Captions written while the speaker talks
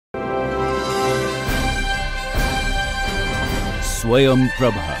Swayam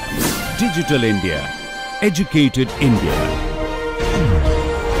Prabha. Digital India. Educated India.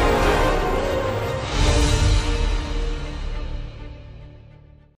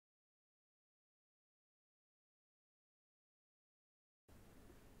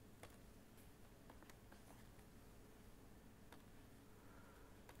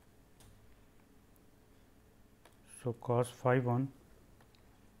 So, cos phi 1,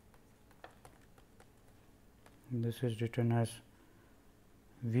 this is written as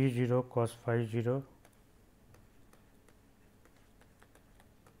V 0 cos phi 0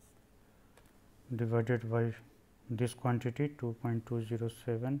 divided by this quantity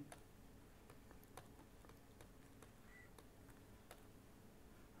 2.207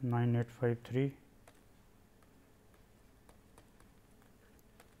 9853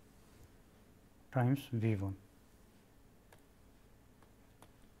 times V 1.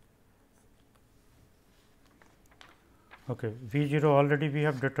 Okay, V 0 already we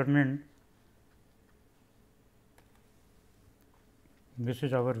have determined, this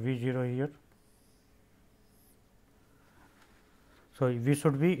is our V 0 here. So, we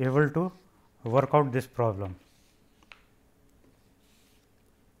should be able to work out this problem.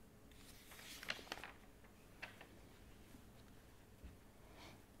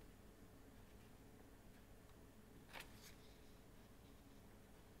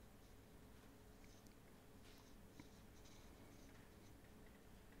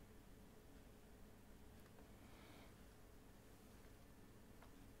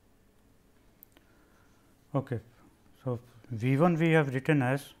 Okay. So, V 1 we have written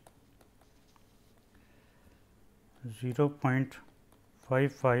as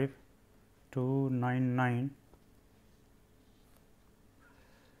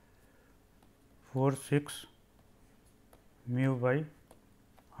 0.5529946 mu by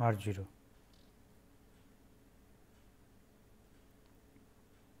R 0.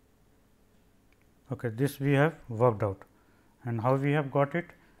 Okay, this we have worked out, and how we have got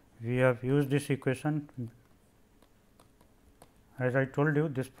it? We have used this equation. As I told you,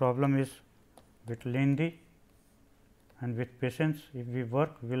 this problem is bit lengthy, and with patience if we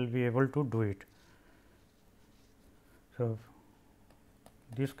work we will be able to do it. So,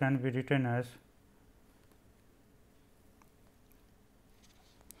 this can be written as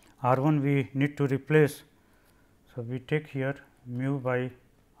R 1 we need to replace. So, we take here mu by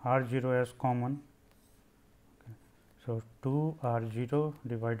R 0 as common. Okay. So, 2 R 0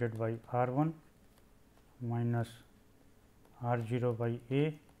 divided by R 1 minus R 0 by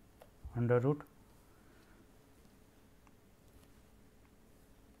A under root .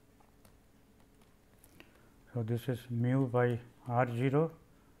 So, this is mu by R 0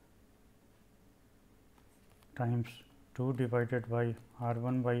 times 2 divided by R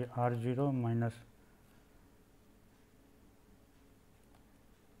 1 by R 0 minus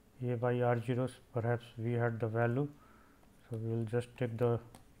A by R 0, perhaps we had the value. So, we will just take the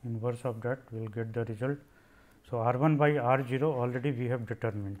inverse of that, we will get the result. So, R 1 by R 0 already we have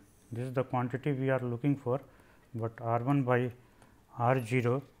determined, this is the quantity we are looking for, but R 1 by R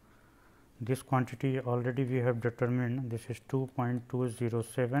 0, this quantity already we have determined, this is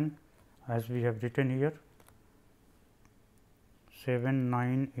 2.207 as we have written here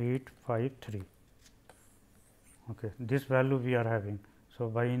 79853. Okay, this value we are having. So,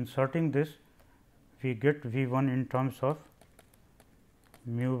 by inserting this we get V 1 in terms of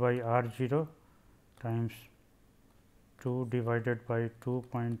mu by R 0 times 2 divided by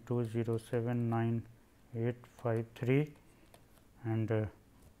 2.2079853 and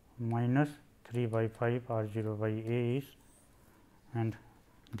minus 3 by 5 R 0 by A is, and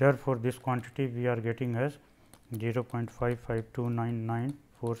therefore, this quantity we are getting as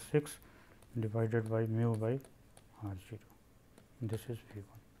 0.5529946 divided by mu by R 0. This is V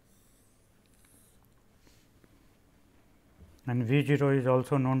 1, and V 0 is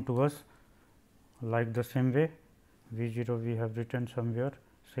also known to us like the same way. V 0 we have written somewhere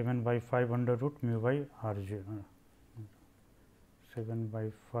 7 by 5 under root mu by R 0, 7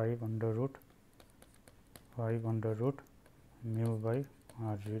 by 5 under root mu by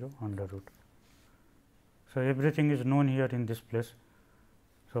R 0 under root. So, everything is known here in this place.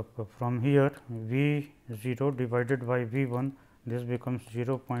 So, from here V 0 divided by V 1, this becomes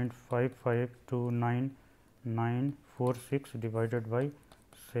 0.5529946 divided by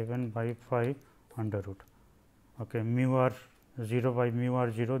 7 by 5 under root. Okay, mu r 0 by mu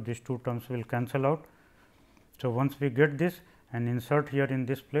r 0, these two terms will cancel out. So, once we get this and insert here in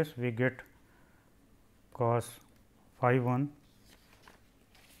this place, we get cos phi 1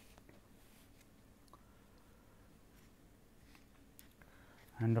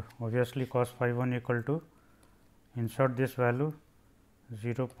 and obviously cos phi 1 equal to, insert this value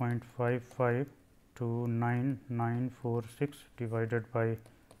 0.552946 divided by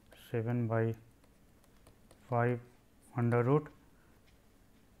 7 by 5 under root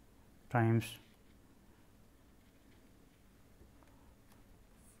times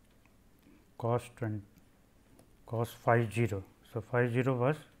cos 50. So, 50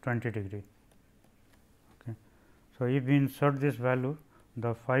 was 20 degree. Okay. So, if we insert this value,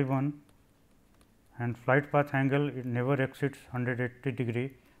 the phi 1 and flight path angle, it never exceeds 180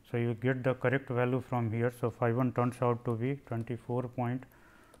 degree. So, you get the correct value from here. So, phi 1 turns out to be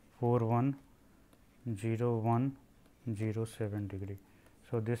 24.410107 degree.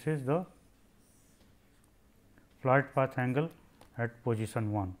 So, this is the flight path angle at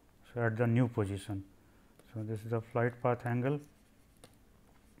position 1. So, at the new position. So, this is the flight path angle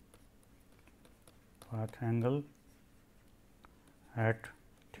at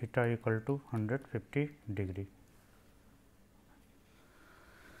theta equal to 150 degree.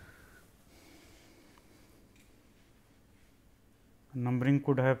 Numbering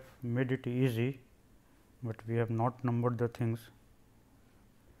could have made it easy, but we have not numbered the things.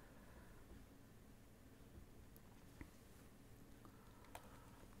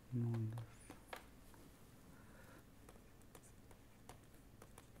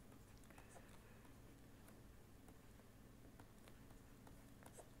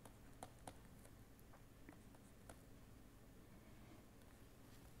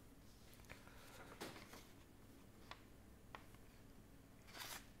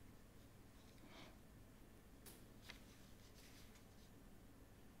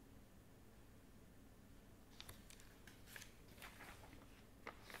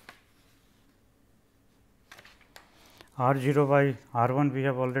 R 0 by R 1 we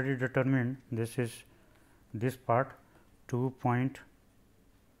have already determined. This is this part 2 point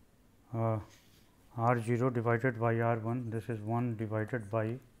R 0 divided by R 1, this is 1 divided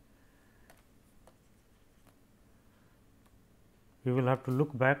by, you will have to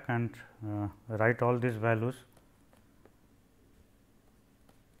look back and write all these values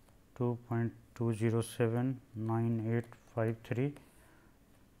 2.2079853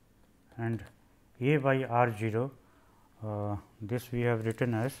 and A by R 0. This we have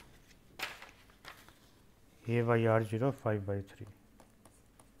written as A by R 0 5 by 3.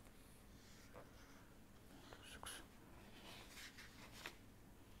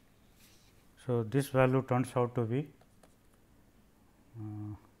 So, this value turns out to be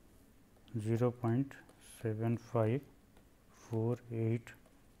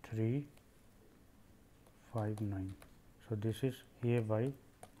 0.754839. So, this is A by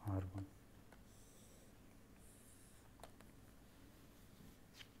R 1.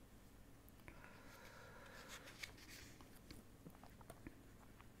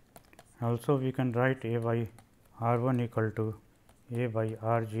 Also, we can write A by R 1 equal to A by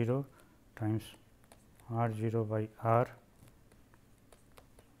R 0 times R 0 by R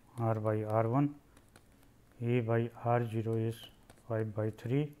by R 1. A by R 0 is 5 by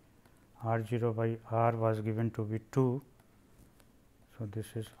 3, R 0 by R was given to be 2. So, this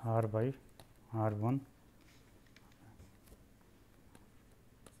is R by R 1.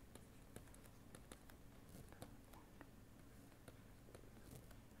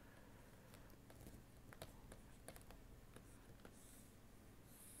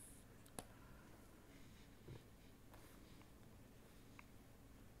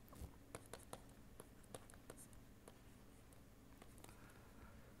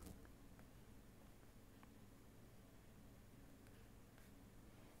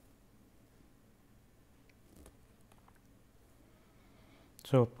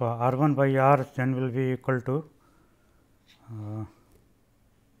 So, R 1 by R then will be equal to,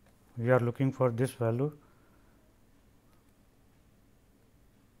 we are looking for this value,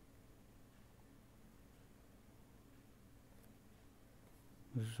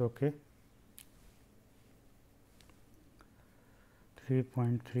 this is okay,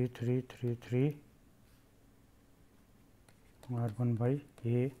 3.3333 R 1 by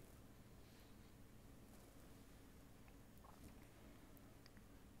A.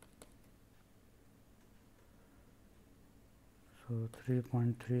 So,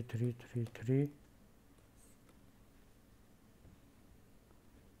 3.3333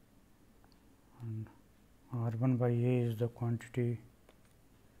 and R 1 by A is the quantity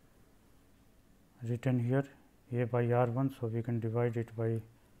written here, A by R 1. So, we can divide it by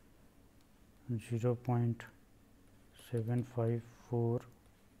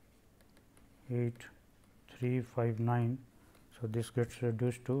 0.754839. So, this gets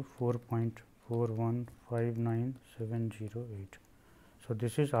reduced to 4.4159708. So,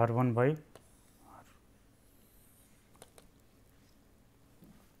 this is R 1 by R.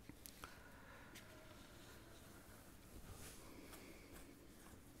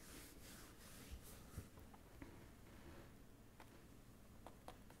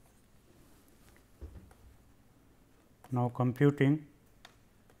 Now, computing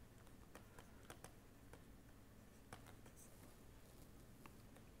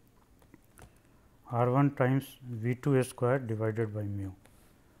r1 times v2 square divided by mu.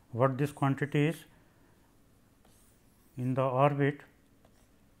 What this quantity is? In the orbit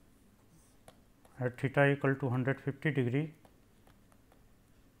at theta equal to 150 degree,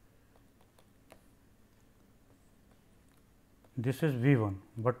 this is v1,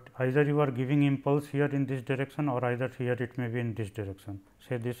 but either you are giving impulse here in this direction or either here it may be in this direction,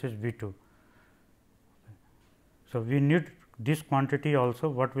 say this is v2. So, we need this quantity also,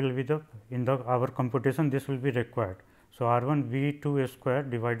 what will be the in the our computation this will be required. So, r1 v2 square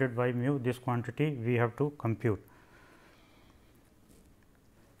divided by mu, this quantity we have to compute,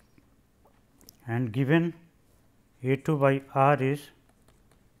 and given A2 by r is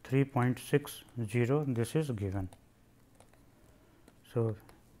 3.60, this is given. So,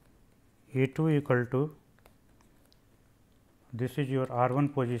 A2 equal to, this is your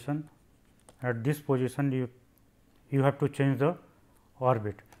r1 position, at this position you have to change the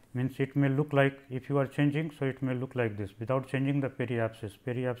orbit, means it may look like, if you are changing, so it may look like this without changing the periapsis.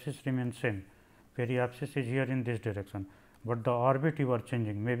 Periapsis remains same, periapsis is here in this direction, but the orbit you are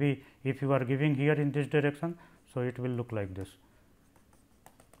changing. Maybe if you are giving here in this direction, so it will look like this.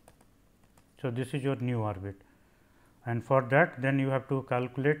 So, this is your new orbit, and for that then you have to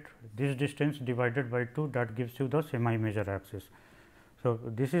calculate this distance divided by 2, that gives you the semi major axis. So,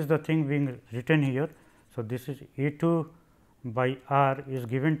 this is the thing being written here. So, this is A2 by r is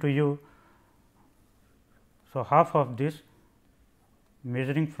given to you. So, half of this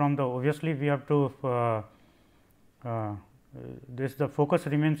measuring from the, obviously we have to this the focus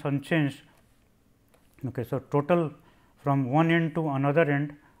remains unchanged. Okay. So, total from one end to another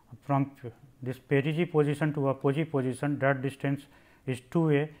end, from this perigee position to apogee position, that distance is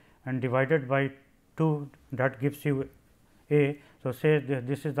 2a, and divided by 2, that gives you a. So, say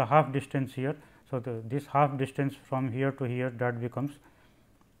this is the half distance here. So, this half distance from here to here, that becomes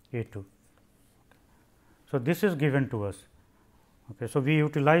A2. So, this is given to us. Okay. So, we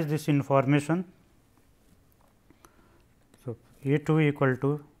utilize this information. So, A2 equal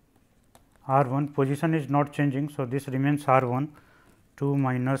to r1, position is not changing. So, this remains r1, 2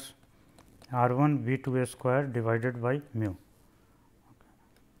 minus r1 v2 square divided by mu,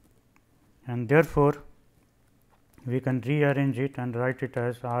 and therefore, we can rearrange it and write it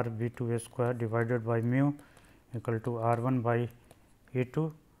as r v2 square divided by mu equal to r1 by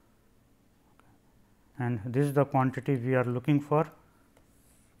A2, and this is the quantity we are looking for.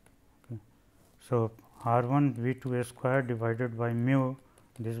 Okay. So, r1 v2 square divided by mu,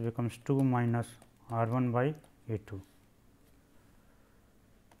 this becomes 2 minus r1 by A2.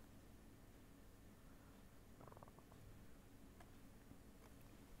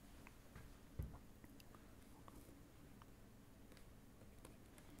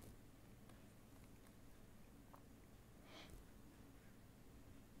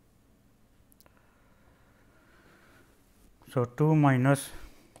 So, 2 minus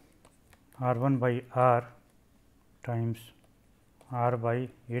r1 by r times r by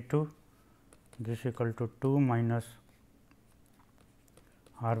A2, this equal to 2 minus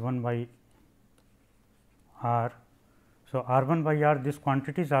r1 by r. So, r1 by r, these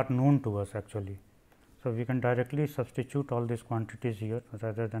quantities are known to us actually. So, we can directly substitute all these quantities here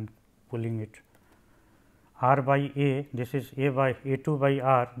rather than pulling it. R by a, this is a by A2 by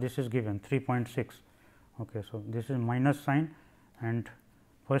r, this is given 3.6. Okay. So, this is minus sign, and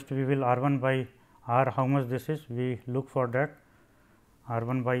first we will r1 by r, how much this is, we look for that.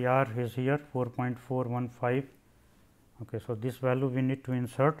 R1 by r is here 4.415. Okay. So, this value we need to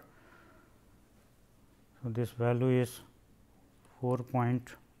insert. So, this value is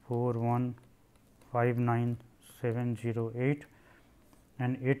 4.4159708,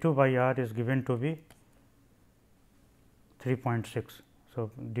 and A2 by r is given to be 3.6.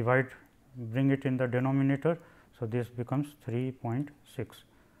 So, divide, bring it in the denominator. So, this becomes 3.6,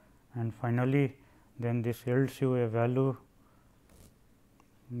 and finally, then this yields you a value,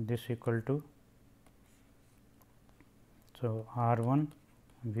 this equal to, so r1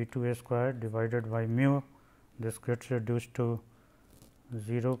 v2 square divided by mu, this gets reduced to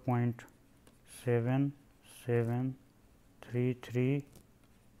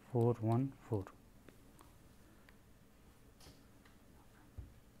 0.77333414.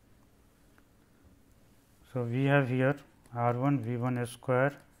 So, we have here r1 v1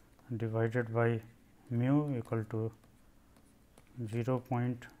 square divided by mu equal to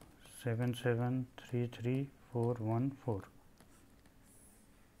 0.77333414.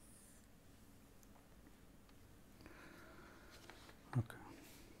 Okay.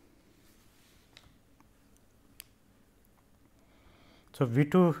 So, V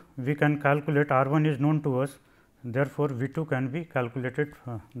 2 we can calculate, R 1 is known to us, therefore, V 2 can be calculated,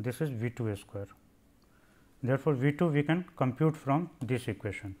 this is V 2 square. Therefore, V 2 we can compute from this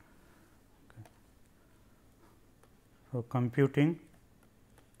equation. Okay. So, computing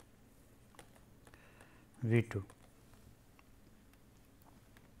V 2.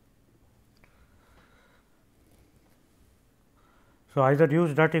 So, either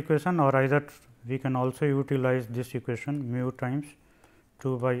use that equation or either we can also utilize this equation mu times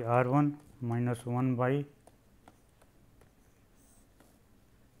 2 by R 1 minus 1 by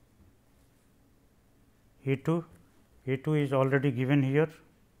E 2. E 2 is already given here.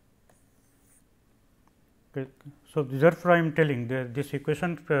 Okay. So, therefore, I am telling this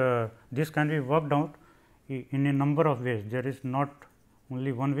equation this can be worked out in a number of ways, there is not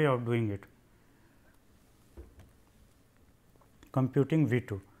only one way of doing it. Computing V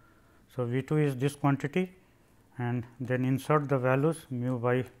 2. So, V 2 is this quantity and then insert the values mu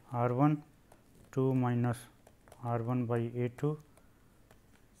by R 1 2 minus R 1 by A 2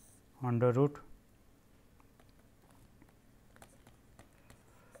 under root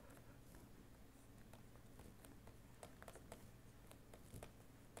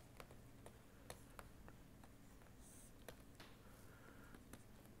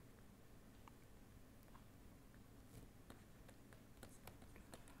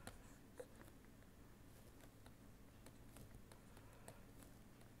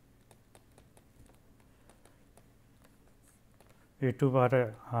A 2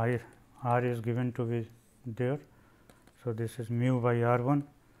 bar R is given to be there. So, this is mu by R 1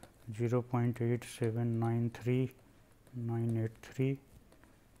 0.8793983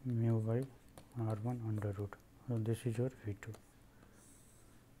 mu by R 1 under root. So, this is your V 2.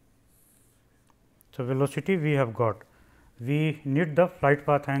 So, velocity we have got, we need the flight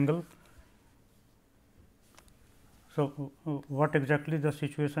path angle. So, what exactly the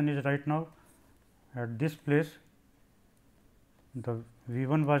situation is right now? At this place the V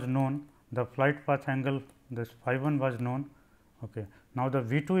 1 was known, the flight path angle this phi 1 was known. Okay. Now, the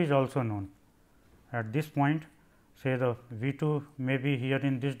V 2 is also known. At this point, say the V 2 may be here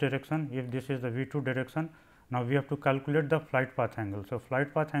in this direction, if this is the V 2 direction. Now, we have to calculate the flight path angle. So,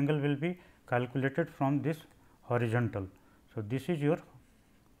 flight path angle will be calculated from this horizontal. So, this is your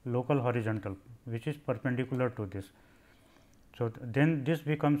local horizontal which is perpendicular to this. So, then this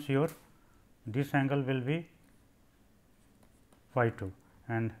becomes your, this angle will be phi 2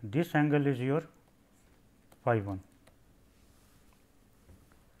 and this angle is your phi 1.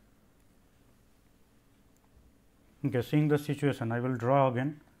 Okay, seeing the situation, I will draw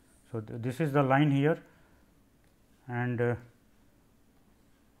again. So, this is the line here and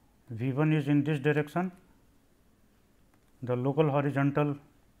V 1 is in this direction, the local horizontal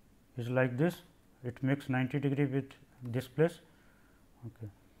is like this, it makes 90 degree with this place. Okay.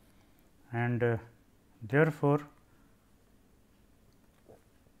 And therefore,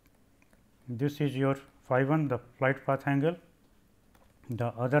 this is your phi 1, the flight path angle,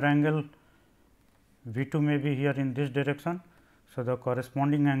 the other angle V 2 may be here in this direction. So, the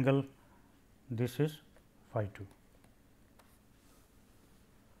corresponding angle this is phi 2.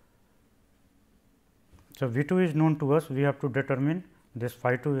 So, V 2 is known to us, we have to determine this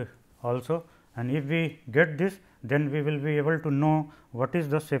phi 2 also, and if we get this, then we will be able to know what is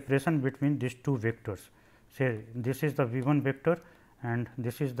the separation between these two vectors. Say this is the V 1 vector and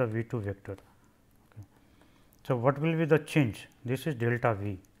this is the V 2 vector. Okay. So, what will be the change? This is delta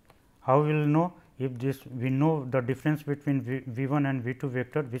V. How we will know? If this we know the difference between V 1 and V 2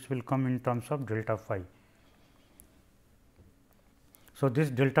 vector, which will come in terms of delta phi. So,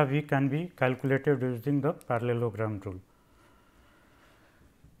 this delta V can be calculated using the parallelogram rule.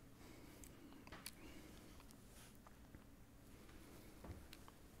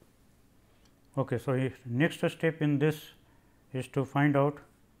 Okay, so, next step in this is to find out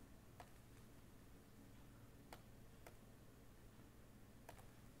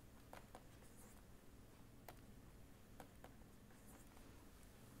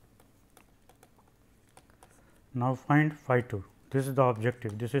now find phi 2. This is the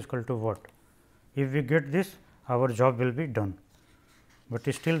objective, this is equal to what? If we get this, our job will be done, but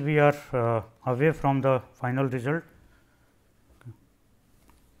still we are away from the final result.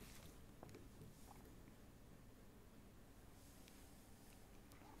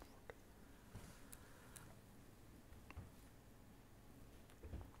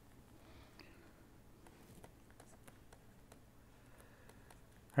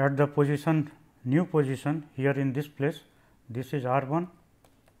 At the position, new position here in this place, this is R 1,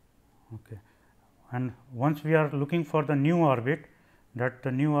 okay. And once we are looking for the new orbit, that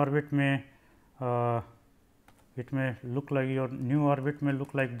the new orbit may it may look like your new orbit may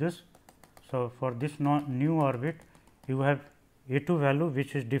look like this. So, for this new orbit you have A2 value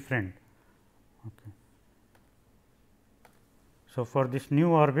which is different. Okay. So, for this new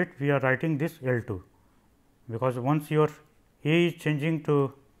orbit we are writing this L2, because once your A is changing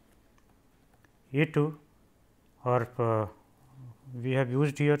to A2, or we have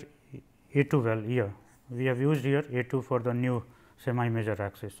used here A2 value here, we have used here A2 for the new semi major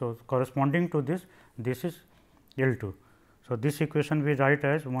axis. So, corresponding to this is L2. So, this equation we write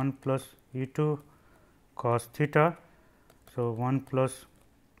as 1 plus E2 cos theta. So, 1 plus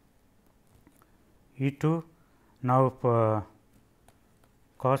E2 now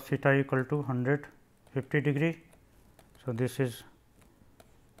cos theta equal to 150 degree. So, this is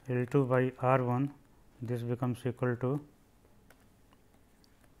L2 by R1, this becomes equal to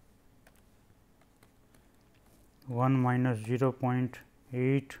 1 minus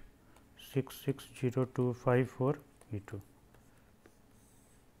 0.866024 E2.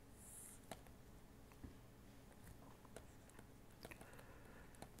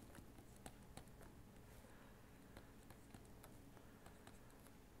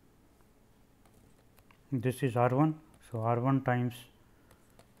 This is R1. So, R1 times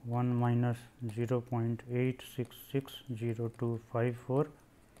 1 minus 0.866024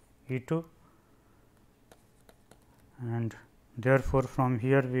 E2, and therefore, from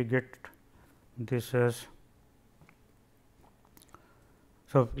here we get this as.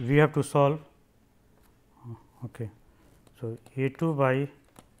 So, we have to solve. Okay. So, A2 by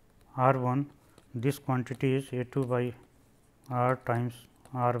R1, this quantity is A2 by R times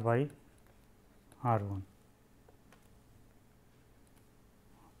R by R1.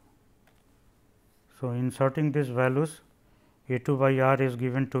 So, inserting these values, A2 by R is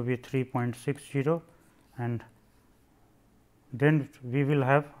given to be 3.60, and then we will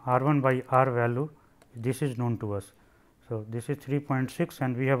have R1 by R value, this is known to us. So, this is 3.6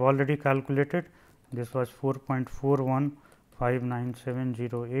 and we have already calculated, this was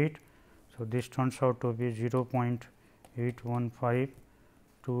 4.4159708. So, this turns out to be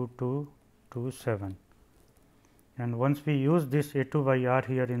 0.8152227, and once we use this A2 by R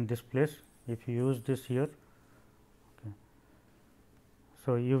here in this place, if you use this here, okay.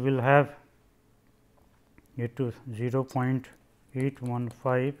 So, you will have A2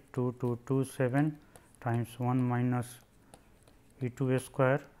 0.8152227 times 1 minus E2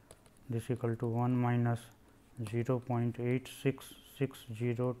 square, this equal to 1 minus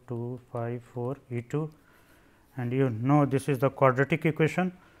 0.8660254 E2, and you know this is the quadratic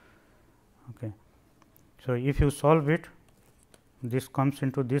equation. Okay. So, if you solve it, this comes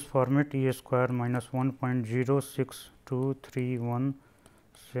into this format, E square minus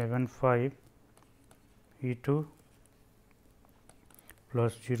 1.062317 E2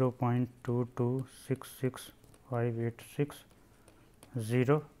 plus 0.2266586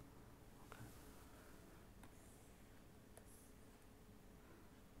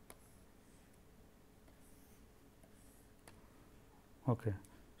 Okay.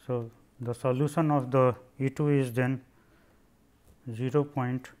 So, the solution of the E2 is then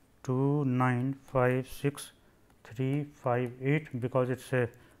 0.2956358, because it is a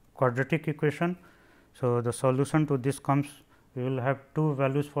quadratic equation. So, the solution to this comes, we will have two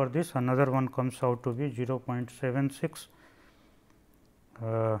values for this, another one comes out to be 0.76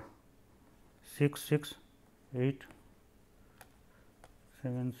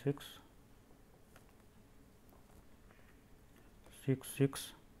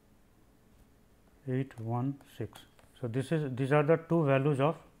 So, these are the two values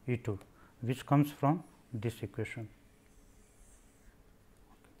of E2 which comes from this equation.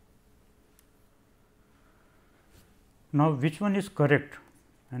 Now, which one is correct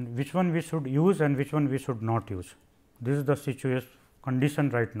and which one we should use and which one we should not use? This is the situation condition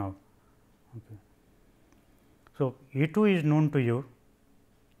right now. Okay. So, E2 is known to you,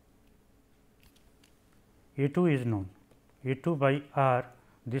 E2 is known, E2 by R,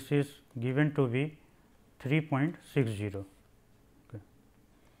 this is given to be 3.60. Okay.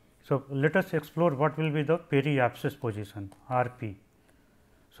 So, let us explore what will be the periapsis position RP.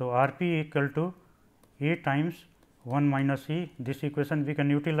 So, RP equal to A times 1 minus E, this equation we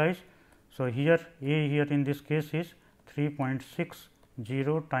can utilize. So, here A here in this case is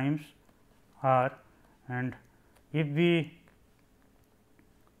 3.60 times R, and if we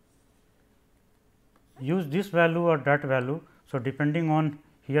use this value or that value. So, depending on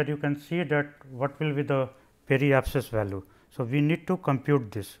here you can see that what will be the periapsis value. So, we need to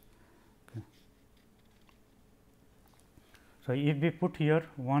compute this. Okay. So, if we put here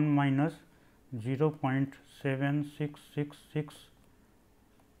 1 minus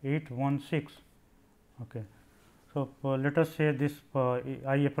 0.7666816, okay. So, let us say this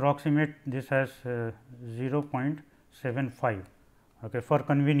I approximate this as 0.75, okay, for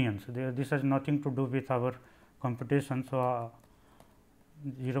convenience. This has nothing to do with our computation. So,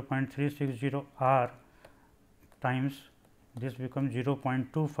 0.360 r times this becomes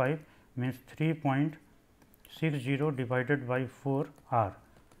 0.25, means 3.60 divided by 4 r,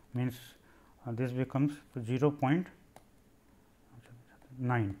 means this becomes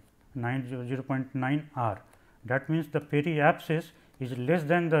 0.9 r. That means the periapsis is less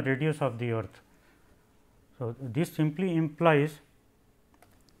than the radius of the earth. So, this simply implies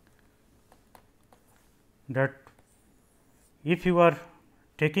that if you are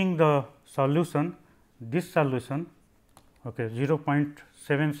taking the solution, this solution, okay,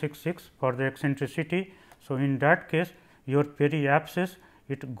 0.766 for the eccentricity. So, in that case your periapsis,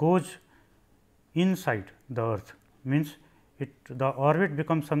 it goes inside the earth, means the orbit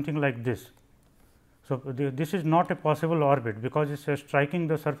becomes something like this. So, this is not a possible orbit, because it is striking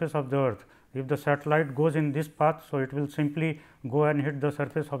the surface of the earth. If the satellite goes in this path, so it will simply go and hit the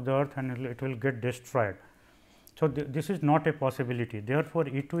surface of the earth and it will get destroyed. So, this is not a possibility. Therefore,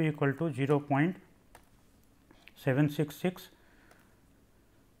 E 2 equal to 0.766,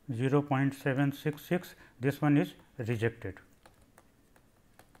 0.766, this one is rejected.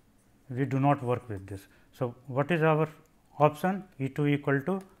 We do not work with this. So, what is our option? E 2 equal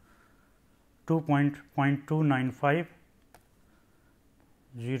to 2.295,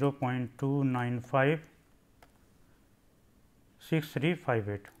 0.295,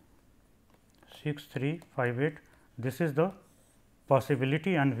 6358, 6358. This is the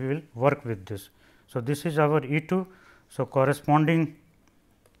possibility and we will work with this. So, this is our E 2. So, corresponding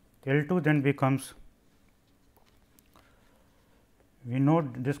L 2 then becomes, we know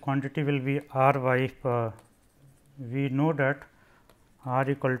this quantity will be r by, we know that r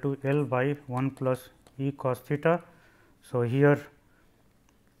equal to L by 1 plus E cos theta. So, here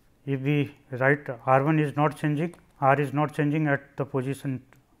if we write r 1 is not changing, r is not changing at the position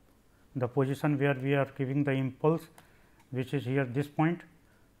where we are giving the impulse, which is here this point.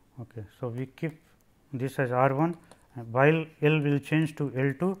 Okay. So, we keep this as r 1, while L will change to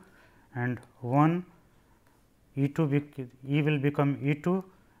L 2 and 1 E 2 E will become E 2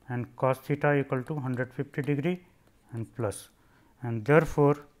 and cos theta equal to 150 degree and plus, and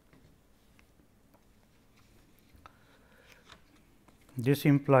therefore, this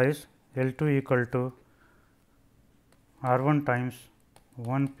implies L 2 equal to r 1 times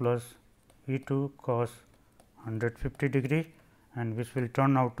 1 plus E 2 cos 150 degree, and which will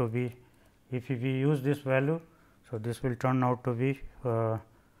turn out to be, if we use this value. So, this will turn out to be r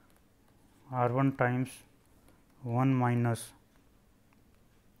 1 times 1 minus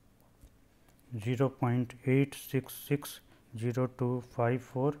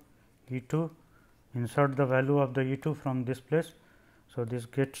 0.8660254 E 2, insert the value of the E 2 from this place. So, this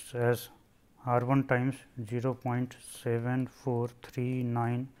gets as r 1 times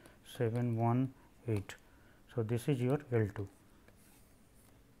 0.7439718. So, this is your L 2.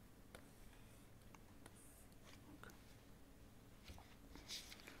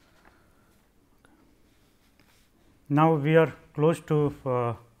 Now, we are close to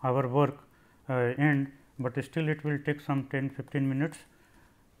our work end, but still it will take some 10-15 minutes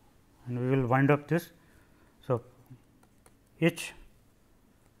and we will wind up this. So, H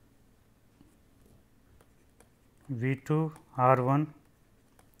V 2 r 1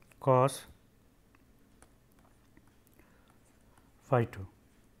 cos phi 2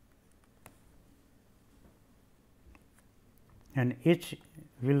 and H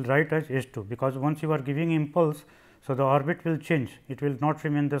will write as H 2, because once you are giving impulse, so the orbit will change, it will not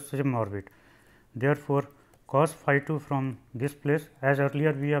remain the same orbit. Therefore, cos phi 2 from this place, as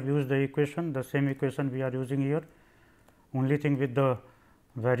earlier we have used the equation, the same equation we are using here, only thing with the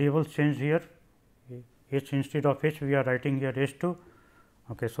variables change here, H instead of H we are writing here H 2.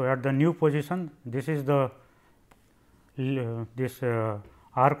 Okay. So, at the new position, this is the this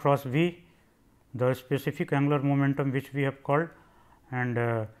r cross v, the specific angular momentum which we have called,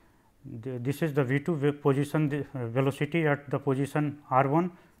 and this is the v 2 position, the velocity at the position r 1,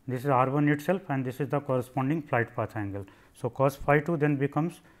 this is r 1 itself, and this is the corresponding flight path angle. So, cos phi 2 then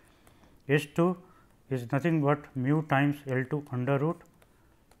becomes H 2 is nothing but mu times L 2 under root,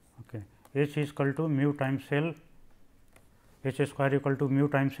 okay. H is equal to mu times L, H square equal to mu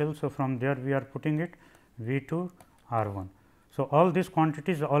times L. So, from there we are putting it V 2 r 1. So, all these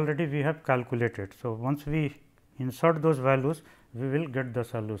quantities already we have calculated. So, once we insert those values, we will get the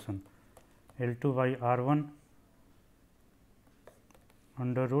solution L 2 by r 1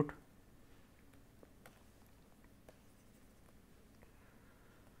 under root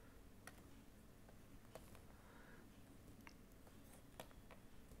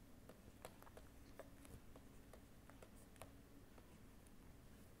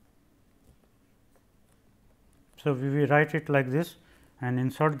So, we will write it like this and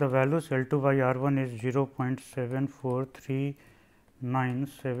insert the values. L2 by R 1 is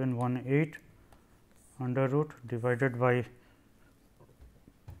 0.74391718 under root divided by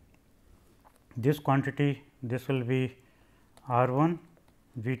this quantity, this will be R 1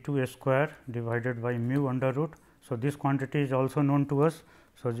 V 2 square divided by mu under root. So, this quantity is also known to us.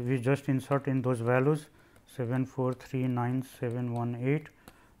 So, we just insert in those values 7439718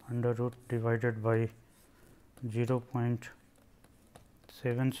 under root divided by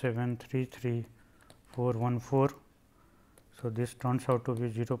 0.7733414. So, this turns out to be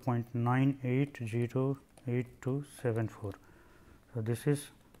 0.98082774. So, this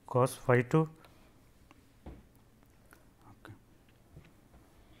is cos phi 2. Okay.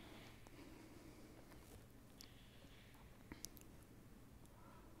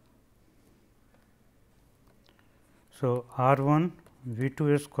 So, R 1 V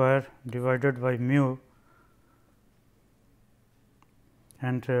 2 square divided by mu,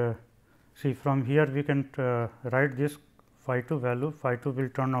 and see from here we can write this phi 2 value. Phi 2 will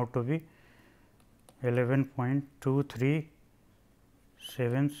turn out to be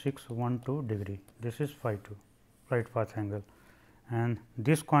 11.23761 degree. This is phi 2 flight path angle, and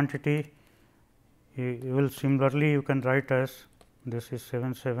this quantity you will similarly you can write as this is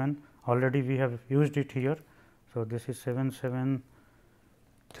 77. Already we have used it here. So, this is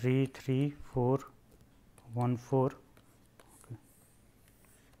 77.33414. Okay.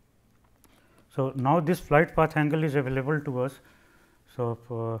 So, now this flight path angle is available to us.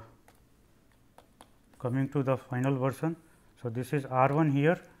 So, coming to the final version. So, this is R 1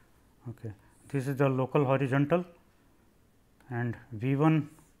 here, okay. This is the local horizontal, and V 1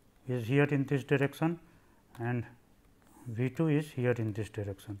 is here in this direction and V 2 is here in this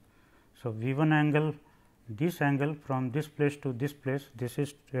direction. So, V 1 angle, this angle from this place to this place, this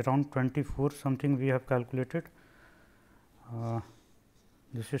is around 24 something we have calculated.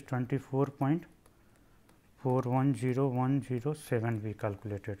 This is 24.410107 we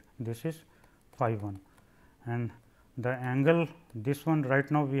calculated. This is phi 1, and the angle this one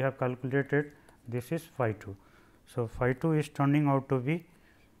right now we have calculated, this is phi 2. So, phi 2 is turning out to be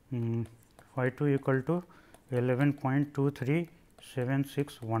phi 2 equal to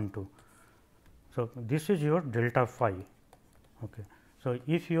 11.237612. So, this is your delta phi. Okay. So,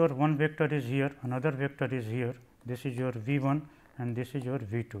 if your one vector is here, another vector is here, this is your V 1 and this is your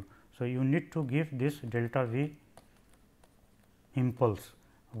V 2. So, you need to give this delta V impulse,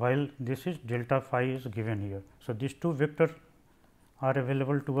 while this is delta phi is given here. So, these two vectors are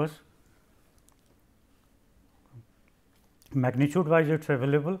available to us. Magnitude wise it is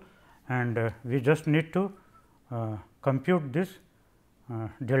available, and we just need to compute this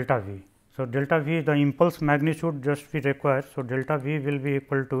delta V. So, delta V is the impulse magnitude just we require. So, delta V will be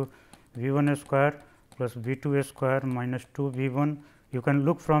equal to V 1 square plus V 2 square minus 2 V 1. You can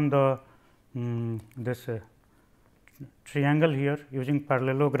look from the this triangle here using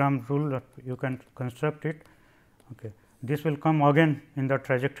parallelogram rule, you can construct it. Okay. This will come again in the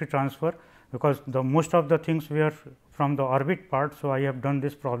trajectory transfer, because the most of the things we are from the orbit part. So, I have done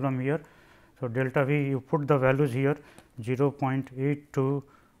this problem here. So, delta V you put the values here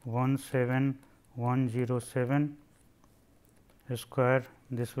 0.82171107 square,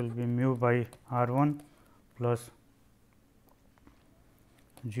 this will be mu by R 1 plus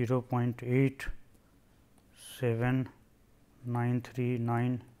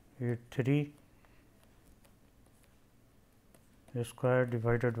 0.879393 square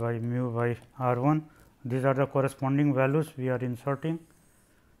divided by mu by R 1. These are the corresponding values we are inserting,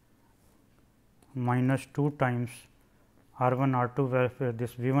 minus 2 times R 1 R 2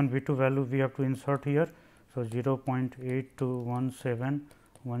 this V 1 V 2 value we have to insert here. So,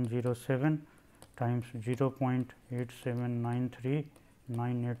 0.8217107 times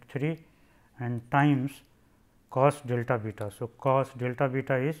 0.8793983 and times cos delta beta. So, cos delta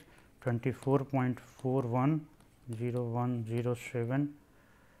beta is 24.410107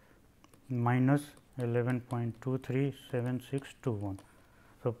 minus 11.237621.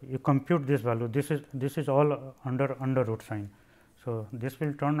 So, you compute this value, this is all under root sign. So, this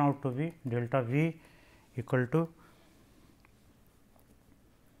will turn out to be delta V equal to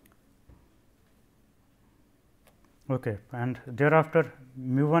okay, and thereafter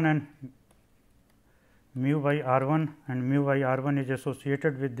mu 1 and mu by R 1 and mu by R 1 is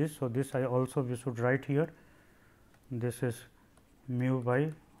associated with this. So, this I also we should write here, this is mu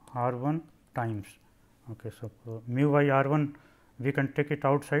by R 1 times. Okay. So, mu by R 1 we can take it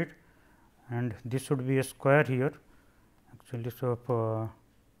outside, and this should be a square here actually. So,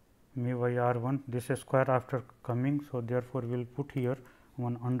 mu by R 1 this is square after coming. So, therefore, we will put here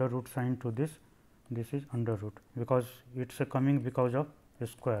one under root sign to this this is under root, because it is coming because of a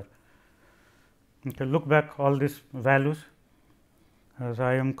square. Okay, look back all these values as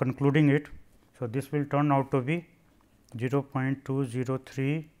I am concluding it. So, this will turn out to be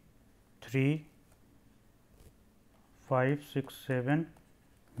 0.2033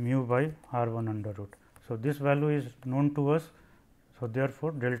 mu by r 1 under root. So, this value is known to us. So,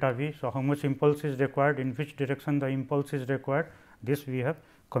 therefore, delta v. So, how much impulse is required, in which direction the impulse is required, this we have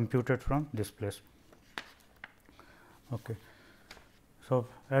computed from this place. Okay. So,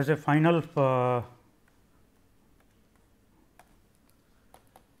 as a final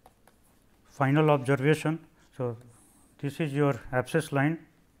observation. So, this is your abscess line,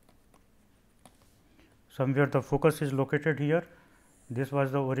 somewhere the focus is located here. This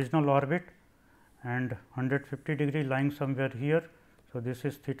was the original orbit and 150 degree lying somewhere here. So, this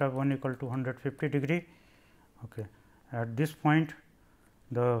is theta 1 equal to 150 degree. Okay. At this point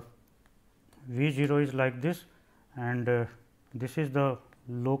the V 0 is like this, and this is the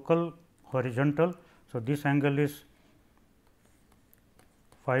local horizontal. So, this angle is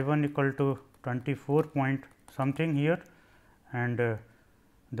phi 1 equal to 24 point something here, and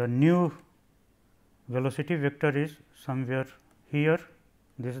the new velocity vector is somewhere here.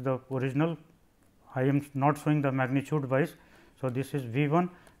 This is the original. I am not showing the magnitude wise. So, this is V 1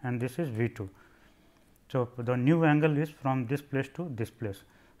 and this is V 2. So, the new angle is from this place to this place.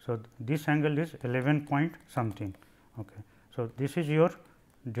 So, this angle is 11 point something. Okay. So, this is your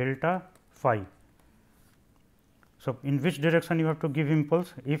delta phi. So, in which direction you have to give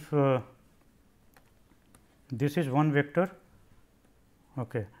impulse? If this is one vector,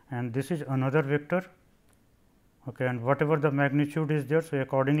 okay, and this is another vector, okay, and whatever the magnitude is there. So,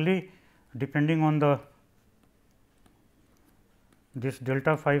 accordingly, depending on the this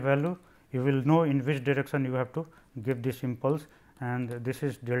delta phi value, you will know in which direction you have to give this impulse, and this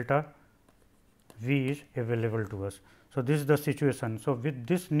is delta v is available to us. So, this is the situation. So, with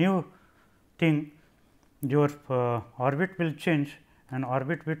this new thing, your orbit will change, and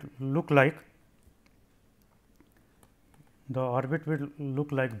orbit will look like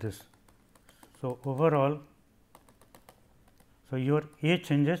this. So, overall, so your A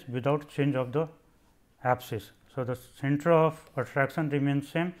changes without change of the axis. So, the center of attraction remains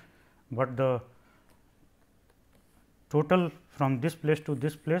same, but the total from this place to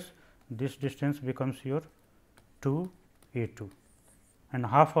this place, this distance becomes your 2 A 2, and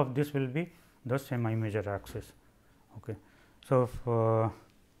half of this will be the semi major axis. Okay. So,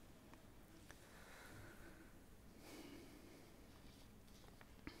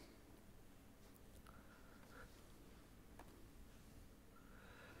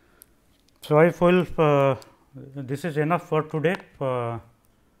 so, I feel this is enough for today.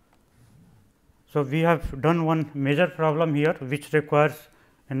 So, we have done one major problem here, which requires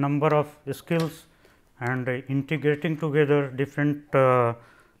a number of skills and integrating together different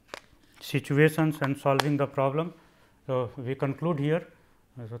situations and solving the problem. So, we conclude here.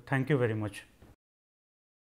 So, thank you very much.